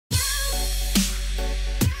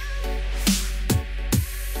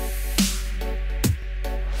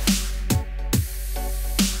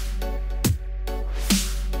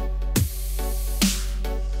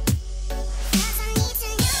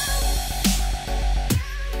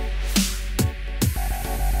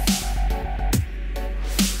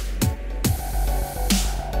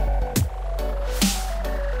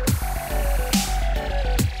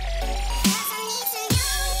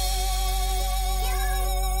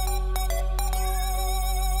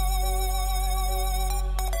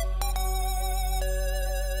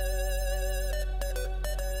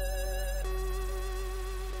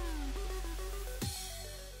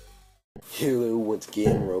Hello, once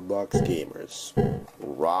again, Roblox gamers.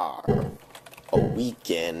 Rawr. A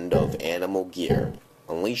weekend of animal gear.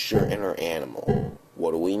 Unleash your inner animal.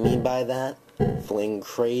 What do we mean by that? Fling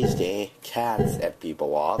crazed cats at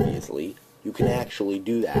people, obviously. You can actually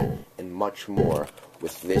do that, and much more,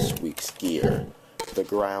 with this week's gear. The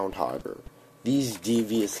Groundhogger. These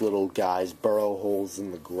devious little guys burrow holes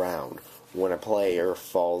in the ground. When a player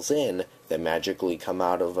falls in, they magically come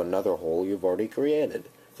out of another hole you've already created.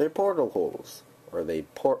 They're portal holes. Or they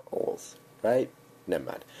portholes, right? Never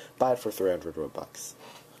mind. Buy it for 300 Robux.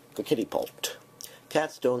 The kitty pulped.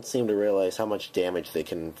 Cats don't seem to realize how much damage they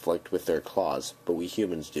can inflict with their claws, but we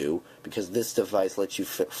humans do, because this device lets you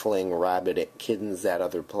fling rabid kittens at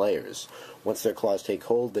other players. Once their claws take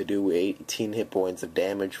hold, they do 18 hit points of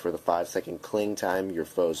damage for the 5-second cling time your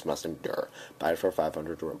foes must endure. Buy it for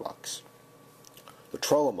 500 Robux. The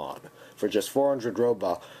Telamon. For just 400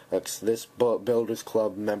 Robux, this Builders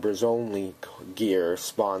Club members only gear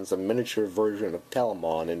spawns a miniature version of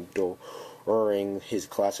Telamon enduring his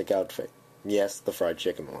classic outfit. Yes, the fried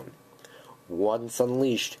chicken one. Once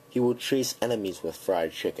unleashed, he will chase enemies with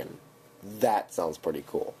fried chicken. That sounds pretty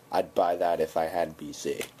cool. I'd buy that if I had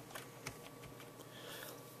BC.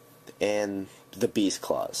 And the Beast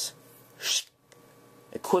Claws.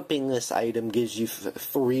 Equipping this item gives you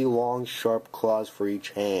 3 long, sharp claws for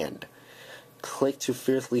each hand. Click to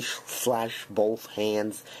fiercely slash both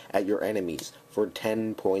hands at your enemies for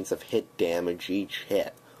 10 points of hit damage each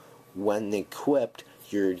hit. When equipped,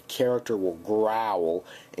 your character will growl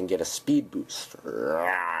and get a speed boost.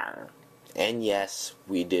 And yes,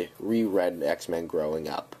 we reread X-Men growing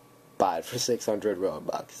up. Buy it for 600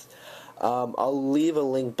 Robux. I'll leave a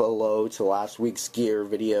link below to last week's gear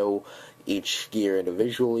video, each gear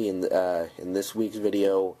individually in this week's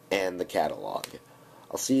video, and the catalog.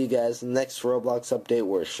 I'll see you guys in the next Roblox update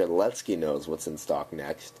where Shaletsky knows what's in stock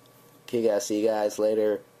next. Okay guys, see you guys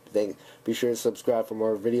later. Be sure to subscribe for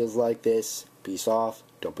more videos like this. Peace off.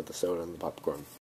 Don't put the soda in the popcorn.